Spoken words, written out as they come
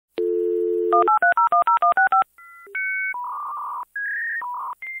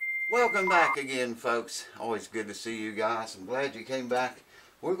Welcome back again, folks. Always good to see you guys. I'm glad you came back.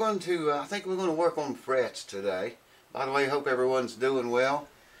 We're going to, I think we're going to work on frets today. By the way, hope everyone's doing well.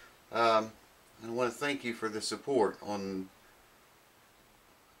 And I want to thank you for the support on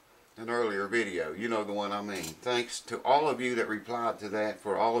an earlier video. You know the one I mean. Thanks to all of you that replied to that,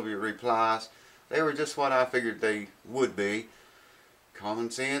 for all of your replies. They were just what I figured they would be.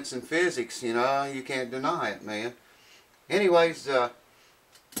 Common sense and physics, you know, you can't deny it, man. Anyways,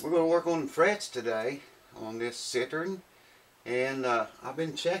 we're going to work on frets today on this Cittern, and I've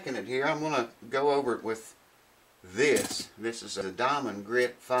been checking it here. I'm going to go over it with this. This is a diamond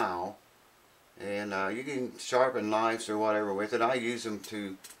grit file, and you can sharpen knives or whatever with it. I use them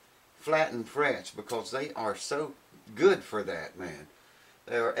to flatten frets because they are so good for that, man.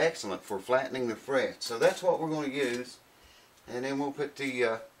 They are excellent for flattening the frets. So that's what we're going to use, and then we'll put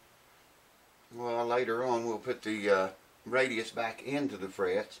the well, later on we'll put the radius back into the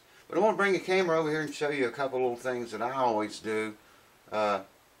frets. But I want to bring the camera over here and show you a couple little things that I always do to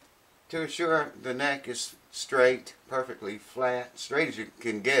assure the neck is straight, perfectly flat, straight as you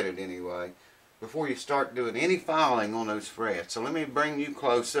can get it anyway, before you start doing any filing on those frets. So let me bring you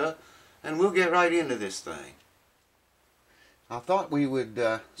closer and we'll get right into this thing. I thought we would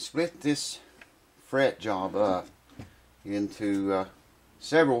split this fret job up into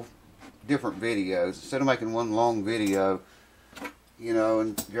several different videos. Instead of making one long video, you know,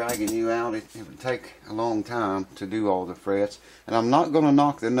 and dragging you out, it would take a long time to do all the frets. And I'm not going to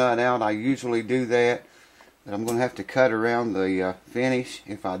knock the nut out. I usually do that, but I'm going to have to cut around the finish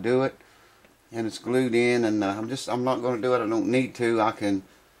if I do it. And it's glued in, and I'm not going to do it. I don't need to. I can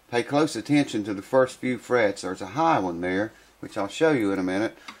pay close attention to the first few frets. There's a high one there, which I'll show you in a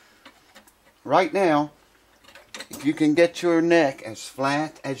minute. Right now, if you can get your neck as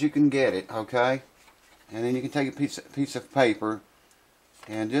flat as you can get it, okay, and then you can take a piece of paper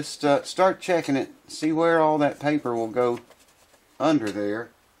and just start checking it, see where all that paper will go under there.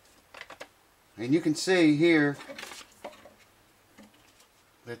 And you can see here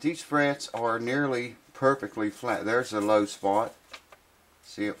that these frets are nearly perfectly flat. There's a low spot.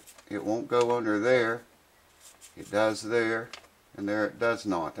 See, it won't go under there. It does there, and there it does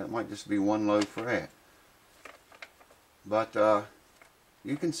not. That might just be one low fret. But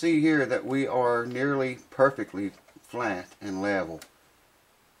you can see here that we are nearly perfectly flat and level.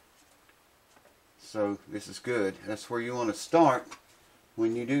 So this is good. That's where you want to start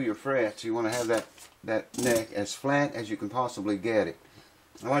when you do your frets. You want to have that neck as flat as you can possibly get it.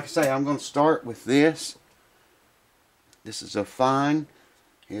 And like I say, I'm going to start with this. This is a fine.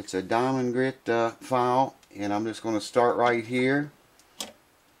 It's a diamond grit file, and I'm just going to start right here.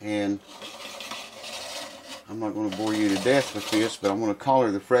 And I'm not going to bore you to death with this, but I'm going to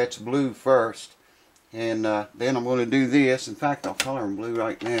color the frets blue first, and then I'm going to do this. In fact, I'll color them blue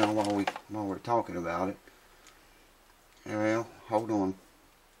right now while we're talking about it. Well, hold on,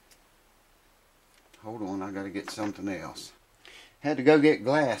 I got to get something else. Had to go get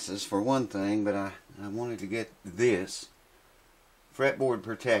glasses for one thing, but I wanted to get this fretboard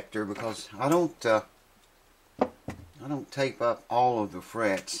protector because I don't tape up all of the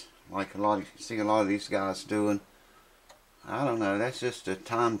frets like you see a lot of these guys doing. I don't know, that's just a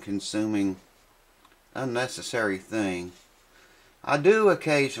time-consuming, unnecessary thing. I do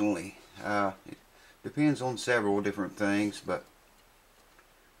occasionally. It depends on several different things, but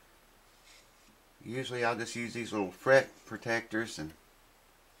usually I just use these little fret protectors, and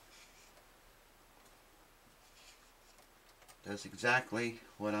does exactly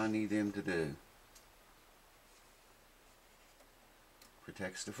what I need them to do.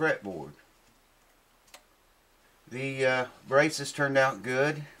 Protects the fretboard. The braces turned out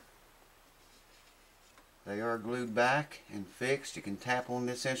good. They are glued back and fixed. You can tap on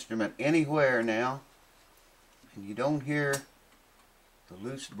this instrument anywhere now, and you don't hear the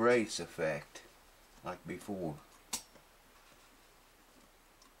loose brace effect like before.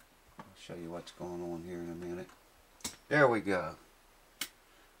 I'll show you what's going on here in a minute. There we go.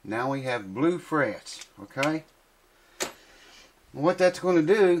 Now we have blue frets, okay? What that's going to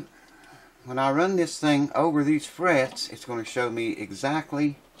do, when I run this thing over these frets, it's going to show me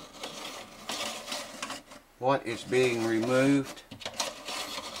exactly what is being removed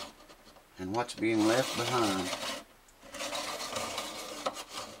and what's being left behind.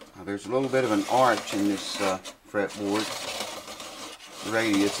 Now, there's a little bit of an arch in this fretboard. The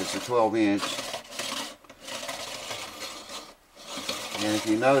radius is a 12-inch. And if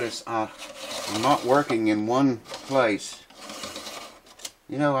you notice, I'm not working in one place.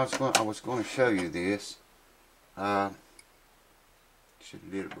 You know, I was going to show you this. Should have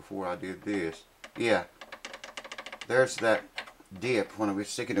did it before I did this. Yeah, there's that dip when I was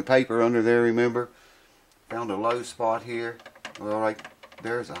sticking the paper under there, remember? Found a low spot here. Well, right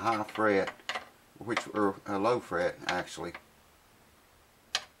there's a high fret, or a low fret actually.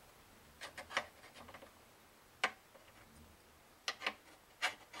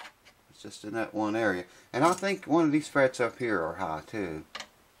 It's just in that one area. And I think one of these frets up here are high too.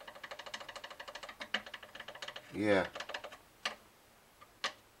 Yeah.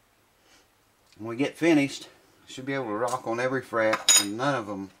 When we get finished, should be able to rock on every fret, and none of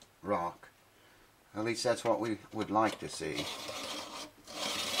them rock. At least that's what we would like to see.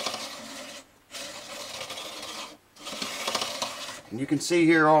 And you can see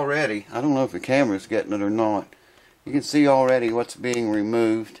here already, I don't know if the camera's getting it or not, you can see already what's being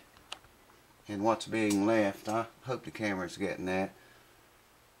removed and what's being left. I hope the camera's getting that.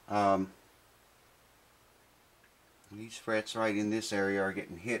 These frets right in this area are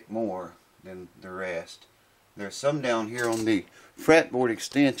getting hit more than the rest. There's some down here on the fretboard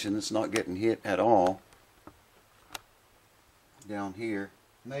extension that's not getting hit at all. Down here,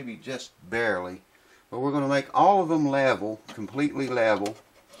 maybe just barely. But we're going to make all of them level, completely level.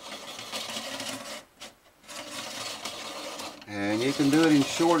 And you can do it in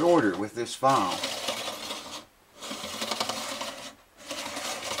short order with this file.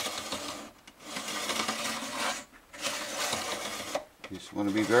 You just want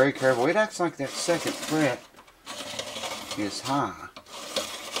to be very careful. It acts like that second fret is high.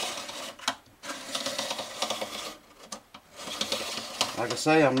 Like I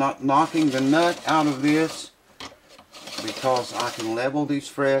say, I'm not knocking the nut out of this because I can level these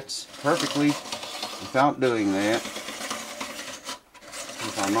frets perfectly without doing that.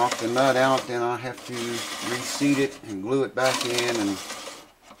 If I knock the nut out, then I have to reseat it and glue it back in, and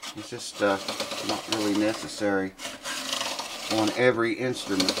it's just not really necessary on every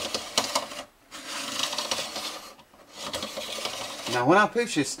instrument. Now when I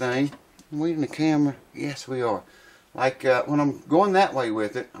push this thing, I'm waiting the camera, yes we are. Like when I'm going that way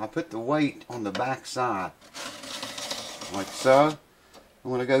with it, I put the weight on the back side, like so.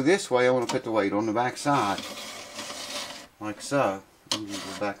 And when I go this way, I want to put the weight on the back side, like so. I'm going to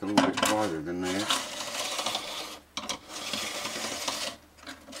go back a little bit farther than that.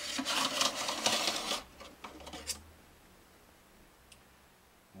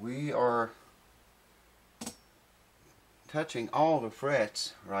 We are touching all the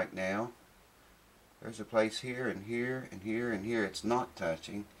frets right now. There's a place here and here and here and here it's not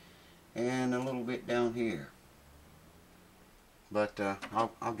touching, and a little bit down here. But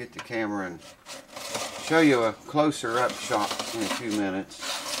I'll get the camera and show you a closer up shot in a few minutes.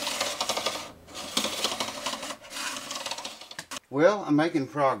 Well, I'm making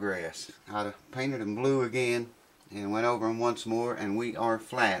progress. I painted them blue again and went over them once more, and we are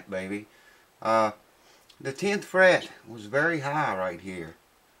flat, baby. The 10th fret was very high right here.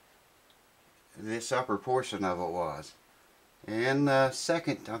 This upper portion of it was. And the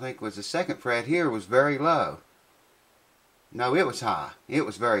second, I think was the second fret here, was very low. No, it was high. It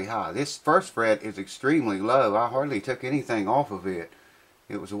was very high. This first fret is extremely low. I hardly took anything off of it.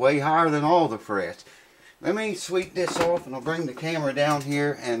 It was way higher than all the frets. Let me sweep this off, and I'll bring the camera down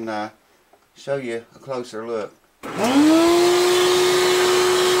here and show you a closer look.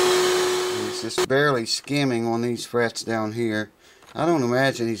 It's just barely skimming on these frets down here. I don't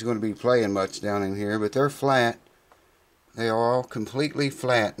imagine he's going to be playing much down in here, but they're flat. They are all completely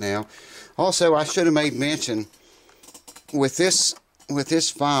flat now. Also, I should have made mention, with this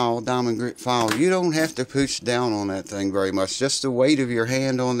file, diamond grit file, you don't have to push down on that thing very much. Just the weight of your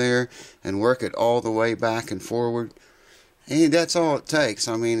hand on there and work it all the way back and forward. And that's all it takes.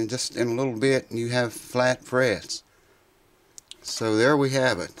 I mean, just in a little bit you have flat frets. So there we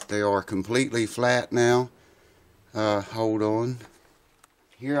have it. They are completely flat now. Hold on.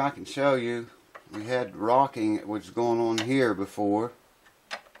 Here I can show you, we had rocking that was going on here before.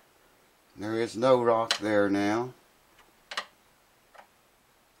 There is no rock there now.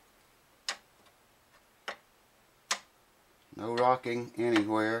 No rocking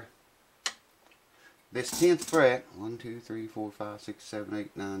anywhere. This 10th fret, 1, 2, 3, 4, 5, 6, 7,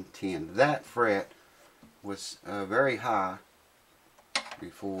 8, 9, 10. That fret was very high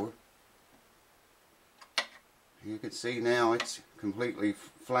before. You can see now it's completely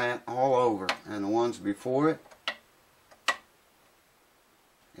flat all over, and the ones before it,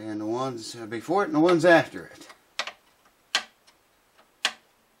 and the ones before it, and the ones after it.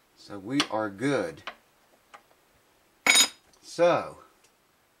 So we are good. So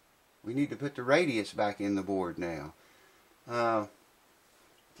we need to put the radius back in the board now. Get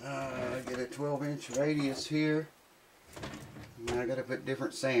a 12-inch radius here. And I got to put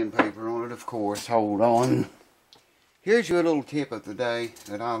different sandpaper on it, of course. Hold on. Here's your little tip of the day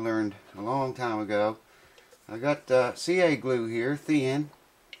that I learned a long time ago. I got CA glue here, thin,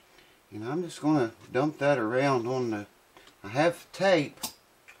 and I'm just going to dump that around on the... I have tape.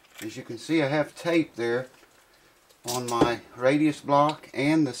 As you can see, I have tape there on my radius block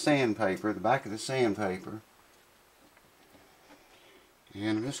and the sandpaper, the back of the sandpaper.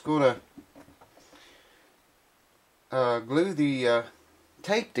 And I'm just going to glue the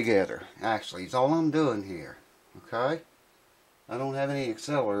tape together, actually, is all I'm doing here. Okay? I don't have any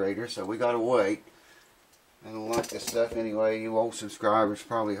accelerator, so we got to wait. I don't like this stuff anyway. You old subscribers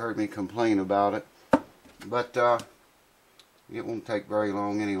probably heard me complain about it. But it won't take very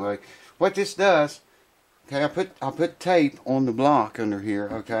long anyway. What this does, okay, I put tape on the block under here,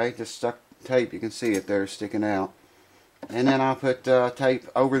 okay? Just stuck tape, you can see it there sticking out. And then I put tape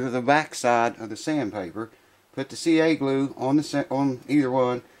over to the back side of the sandpaper. Put the CA glue on either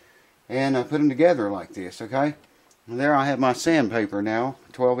one, and I put them together like this, okay? And there I have my sandpaper now,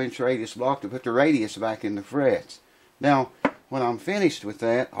 12-inch radius block to put the radius back in the frets. Now, when I'm finished with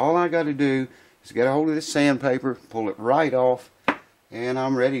that, all I got to do is get a hold of this sandpaper, pull it right off, and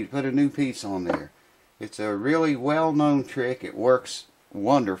I'm ready to put a new piece on there. It's a really well-known trick. It works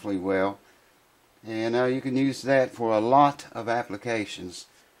wonderfully well, and you can use that for a lot of applications.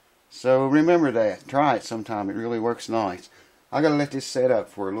 So remember that. Try it sometime. It really works nice. I got to let this set up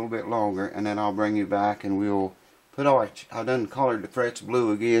for a little bit longer, and then I'll bring you back and we'll put I've done colored the frets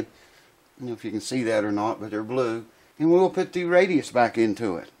blue again. I don't know if you can see that or not, but they're blue. And we'll put the radius back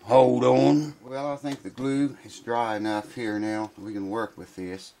into it. Hold on. Well, I think the glue is dry enough here now. We can work with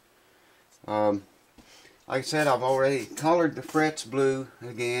this. Like I said, I've already colored the frets blue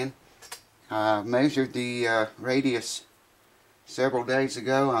again. I measured the radius several days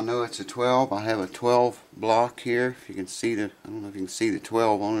ago. I know it's a 12. I have a 12 block here. If you can see I don't know if you can see the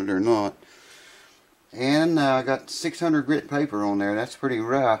 12 on it or not. And I got 600 grit paper on there. That's pretty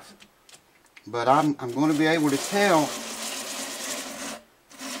rough. But I'm going to be able to tell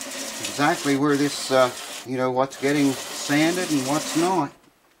exactly where this, you know, what's getting sanded and what's not.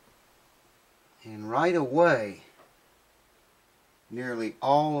 And right away, nearly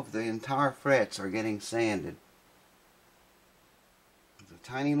all of the entire frets are getting sanded. There's a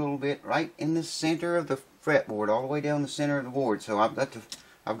tiny little bit right in the center of the fretboard, all the way down the center of the board. So I've got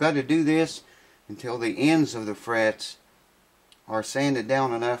to do this until the ends of the frets are sanded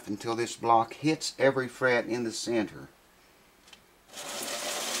down enough until this block hits every fret in the center.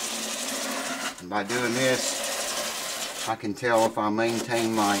 And by doing this, I can tell if I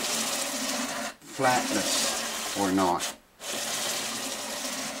maintain my flatness or not.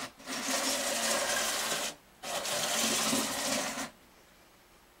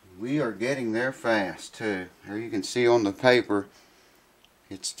 We are getting there fast too. Here you can see on the paper,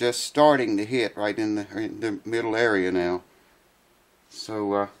 it's just starting to hit right in the middle area now.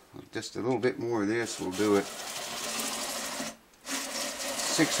 So just a little bit more of this will do it.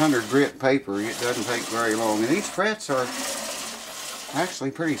 600 grit paper, it doesn't take very long. And these frets are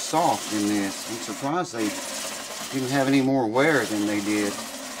actually pretty soft in this. I'm surprised they didn't have any more wear than they did.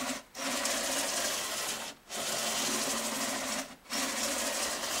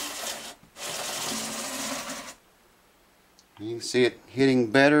 You can see it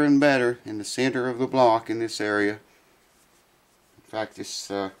hitting better and better in the center of the block in this area. In fact, it's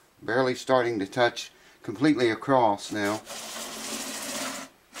barely starting to touch completely across now.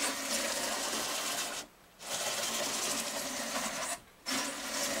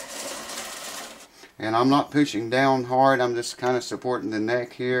 And I'm not pushing down hard, I'm just kind of supporting the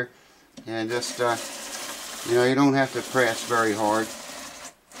neck here. And just, you know, you don't have to press very hard.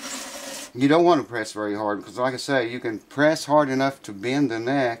 You don't want to press very hard because, like I say, you can press hard enough to bend the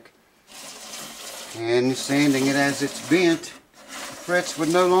neck, and sanding it as it's bent, the frets would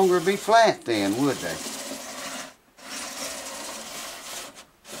no longer be flat then, would they?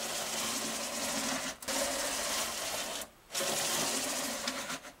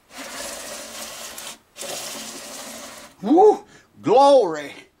 Woo!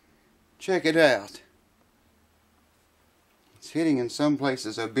 Glory! Check it out. Hitting in some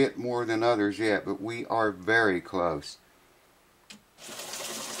places a bit more than others yet, but we are very close.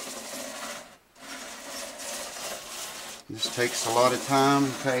 This takes a lot of time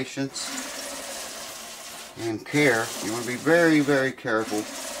and patience and care. You want to be very, very careful.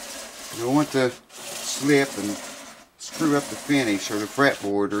 You don't want to slip and screw up the finish or the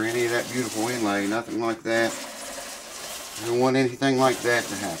fretboard or any of that beautiful inlay, nothing like that. You don't want anything like that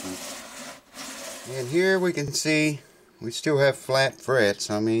to happen. And here we can see we still have flat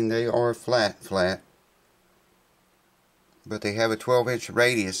frets. I mean, they are flat. But they have a 12-inch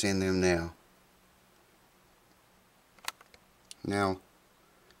radius in them now. Now,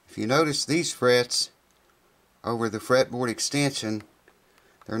 if you notice these frets over the fretboard extension,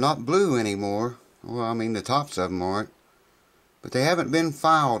 they're not blue anymore. Well, I mean the tops of them aren't, but they haven't been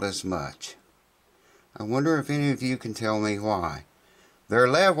filed as much. I wonder if any of you can tell me why. They're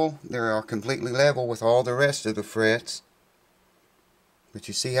level, they are completely level with all the rest of the frets, but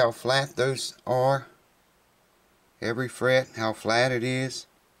you see how flat those are? Every fret, how flat it is.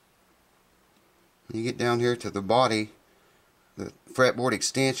 When you get down here to the body, the fretboard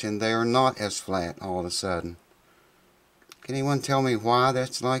extension, they are not as flat all of a sudden. Can anyone tell me why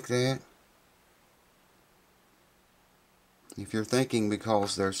that's like that? If you're thinking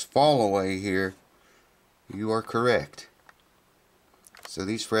because there's fall away here, you are correct. So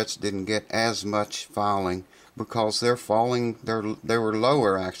these frets didn't get as much filing because they're falling, they were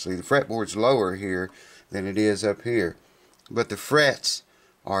lower actually. The fretboard's lower here than it is up here. But the frets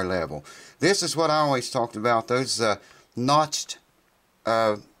are level. This is what I always talked about, those notched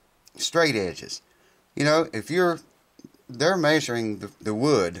straight edges. You know, if they're measuring the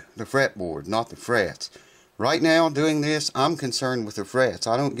wood, the fretboard, not the frets. Right now, doing this, I'm concerned with the frets.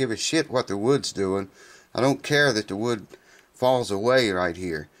 I don't give a shit what the wood's doing. I don't care that the wood falls away right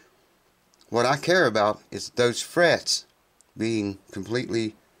here. What I care about is those frets being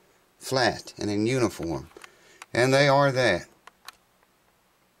completely flat and in uniform. And they are that.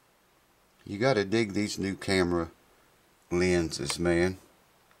 You gotta dig these new camera lenses, man.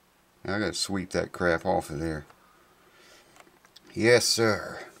 I gotta sweep that crap off of there. Yes,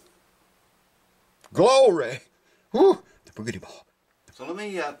 sir. Glory! Whew! The boogity ball. So let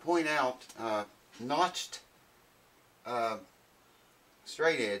me point out, notched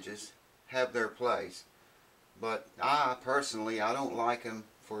straight edges have their place, but I personally, I don't like them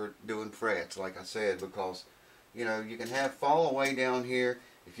for doing frets, like I said, because you know, you can have fall away down here.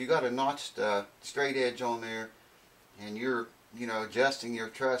 If you got a notched straight edge on there and you're, you know, adjusting your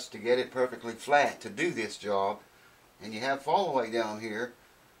truss to get it perfectly flat to do this job, and you have fall away down here,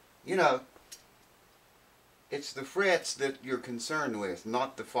 you know, it's the frets that you're concerned with,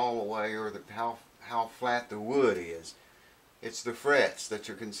 not the fall away or the how flat the wood is. It's the frets that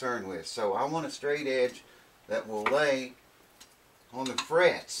you're concerned with. So I want a straight edge that will lay on the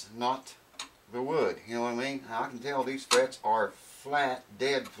frets, not the wood. You know what I mean? I can tell these frets are flat,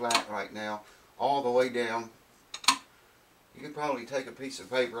 dead flat right now, all the way down. You could probably take a piece of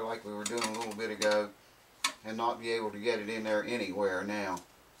paper like we were doing a little bit ago and not be able to get it in there anywhere now.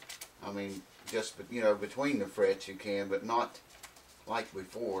 I mean, just, you know, between the frets you can, but not like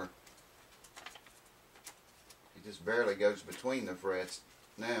before. It just barely goes between the frets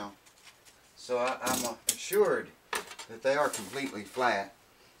now. So I'm assured that they are completely flat,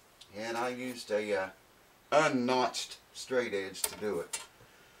 and I used a unnotched straight edge to do it.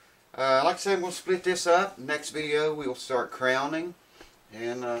 Like I said, we'll split this up. Next video we'll start crowning,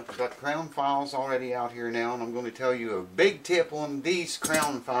 and I've got crown files already out here now, and I'm going to tell you a big tip on these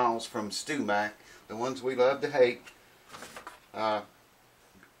crown files from Stumac, the ones we love to hate.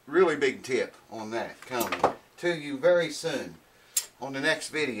 Really big tip on that coming to you very soon. On the next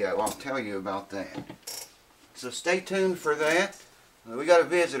video I'll tell you about that. So stay tuned for that. We got a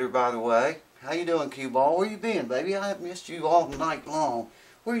visitor, by the way. How you doing, Cue Ball? Where you been, baby? I have missed you all night long.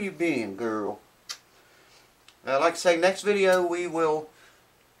 Where you been, girl? Like I say, next video we will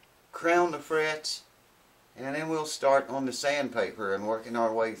crown the frets, and then we'll start on the sandpaper and working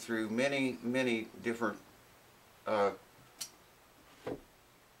our way through many, many different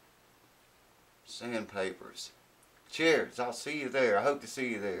sandpapers. Cheers. I'll see you there. I hope to see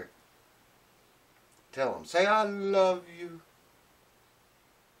you there. Tell them. Say, I love you.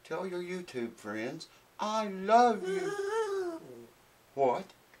 Tell your YouTube friends, I love you. What?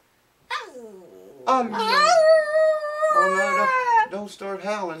 I love you. Oh no, don't start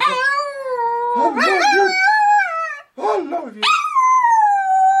howling. I love you. I love you.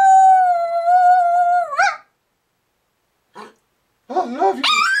 I love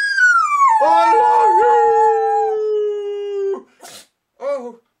you.